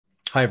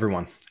Hi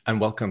everyone, and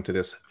welcome to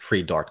this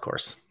free Dart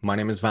course. My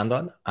name is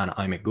Vandad, and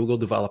I'm a Google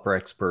developer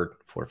expert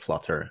for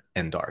Flutter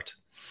and Dart.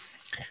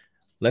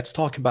 Let's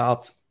talk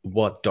about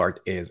what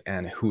Dart is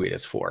and who it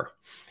is for.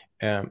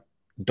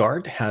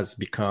 Dart has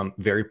become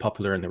very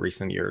popular in the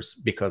recent years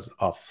because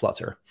of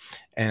Flutter.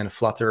 And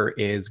Flutter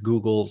is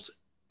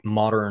Google's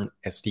modern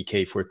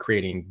SDK for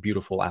creating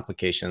beautiful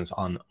applications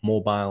on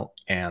mobile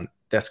and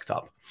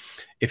desktop.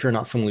 If you're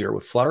not familiar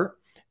with Flutter,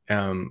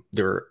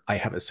 I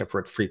have a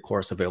separate free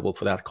course available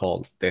for that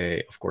called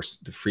the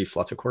free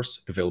Flutter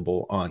course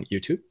available on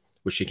YouTube,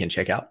 which you can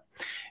check out.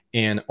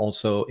 And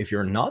also, if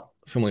you're not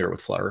familiar with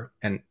Flutter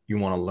and you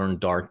want to learn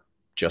Dart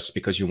just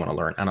because you want to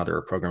learn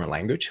another programming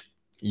language,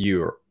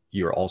 you're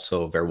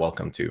also very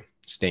welcome to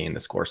stay in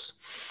this course,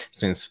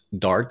 since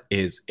Dart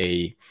is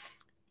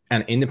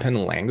an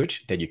independent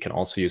language that you can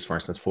also use, for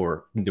instance,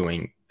 for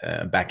doing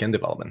backend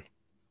development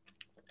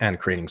and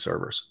creating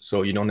servers.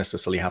 So you don't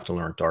necessarily have to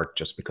learn Dart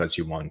just because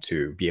you want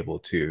to be able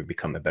to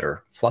become a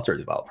better Flutter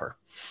developer.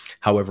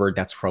 However,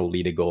 that's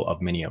probably the goal of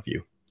many of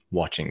you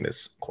watching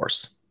this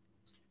course.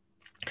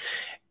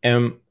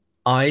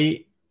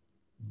 I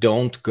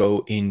don't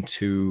go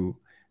into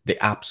the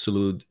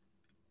absolute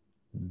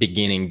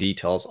beginning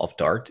details of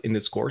Dart in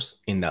this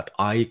course, in that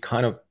I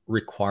kind of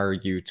require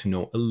you to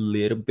know a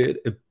little bit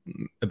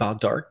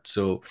about Dart.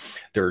 So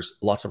there's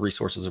lots of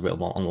resources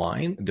available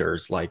online.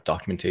 There's like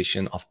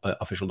documentation,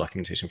 official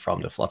documentation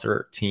from the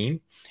Flutter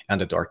team and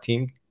the Dart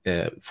team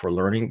for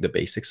learning the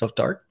basics of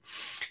Dart.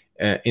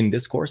 In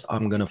this course,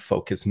 I'm going to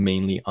focus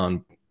mainly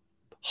on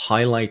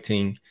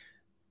highlighting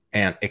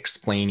and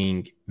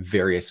explaining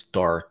various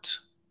Dart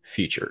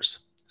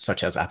features,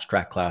 such as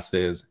abstract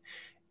classes,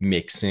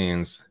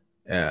 mixins,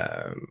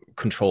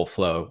 control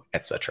flow,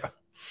 etc.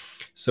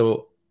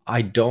 So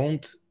I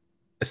don't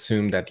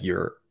assume that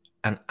you're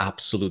an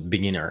absolute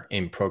beginner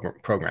in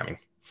programming.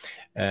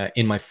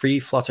 In my free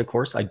Flutter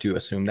course, I do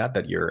assume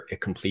that you're a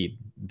complete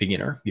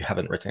beginner. You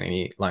haven't written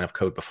any line of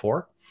code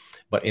before.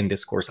 But in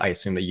this course, I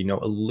assume that you know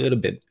a little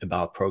bit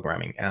about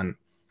programming and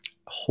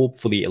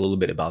hopefully a little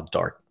bit about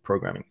Dart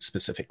programming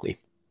specifically.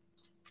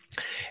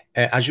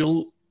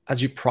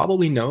 As you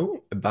probably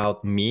know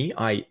about me,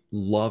 I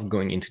love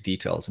going into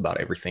details about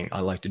everything.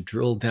 I like to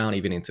drill down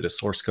even into the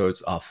source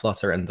codes of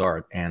Flutter and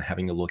Dart and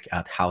having a look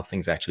at how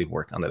things actually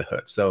work under the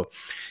hood. So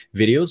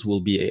videos will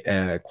be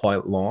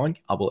quite long.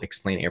 I will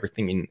explain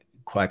everything in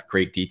quite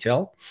great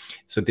detail.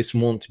 So this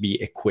won't be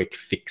a quick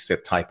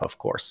fix-it type of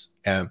course.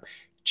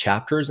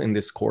 Chapters in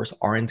this course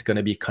aren't going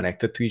to be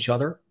connected to each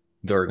other.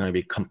 There are going to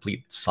be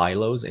complete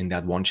silos in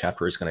that one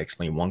chapter is going to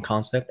explain one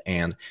concept.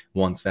 And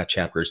once that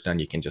chapter is done,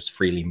 you can just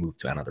freely move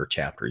to another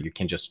chapter. You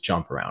can just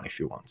jump around if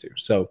you want to.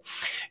 So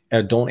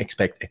don't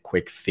expect a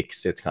quick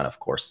fix-it kind of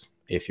course.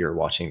 If you're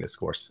watching this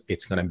course,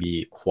 it's going to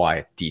be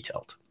quite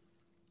detailed.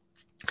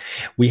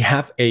 We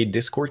have a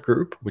Discord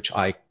group, which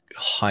I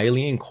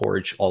highly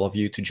encourage all of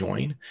you to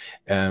join.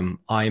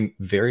 I'm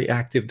very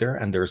active there,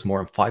 and there's more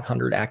than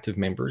 500 active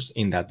members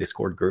in that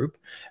Discord group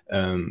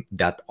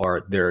that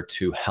are there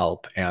to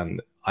help. And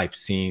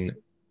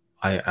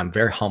I'm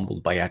very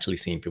humbled by actually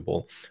seeing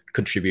people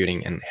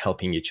contributing and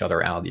helping each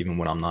other out, even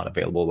when I'm not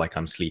available, like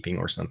I'm sleeping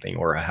or something,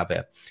 or I have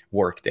a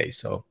work day.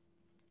 So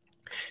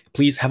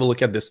please have a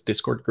look at this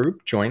Discord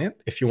group, join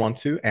it if you want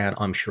to, and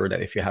I'm sure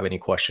that if you have any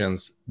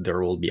questions, there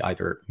will be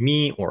either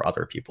me or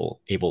other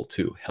people able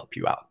to help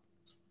you out.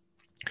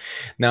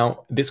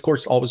 Now, this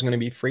course is always going to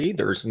be free.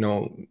 There's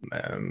no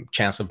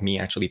chance of me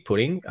actually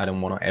I don't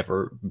want to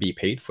ever be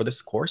paid for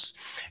this course.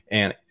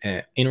 And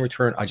in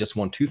return, I just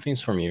want two things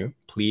from you.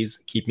 Please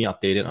keep me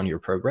updated on your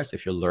progress.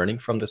 If you're learning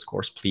from this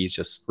course, please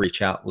just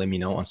reach out, let me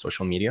know on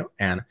social media.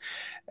 And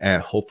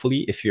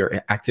hopefully, if you're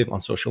active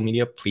on social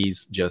media,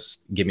 please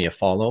just give me a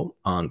follow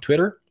on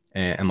Twitter.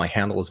 And my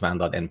handle is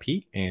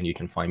van.np, and you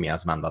can find me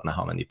as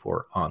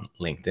van.nahamandipur on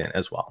LinkedIn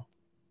as well.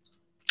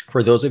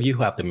 For those of you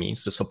who have the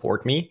means to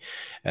support me,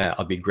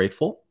 I'll be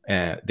grateful.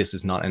 This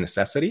is not a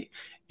necessity.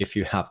 If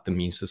you have the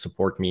means to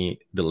support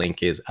me, the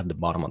link is at the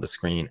bottom of the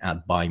screen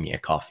at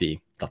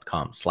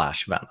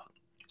buymeacoffee.com/Vandad.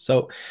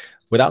 So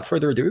without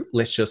further ado,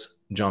 let's just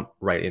jump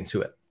right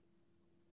into it.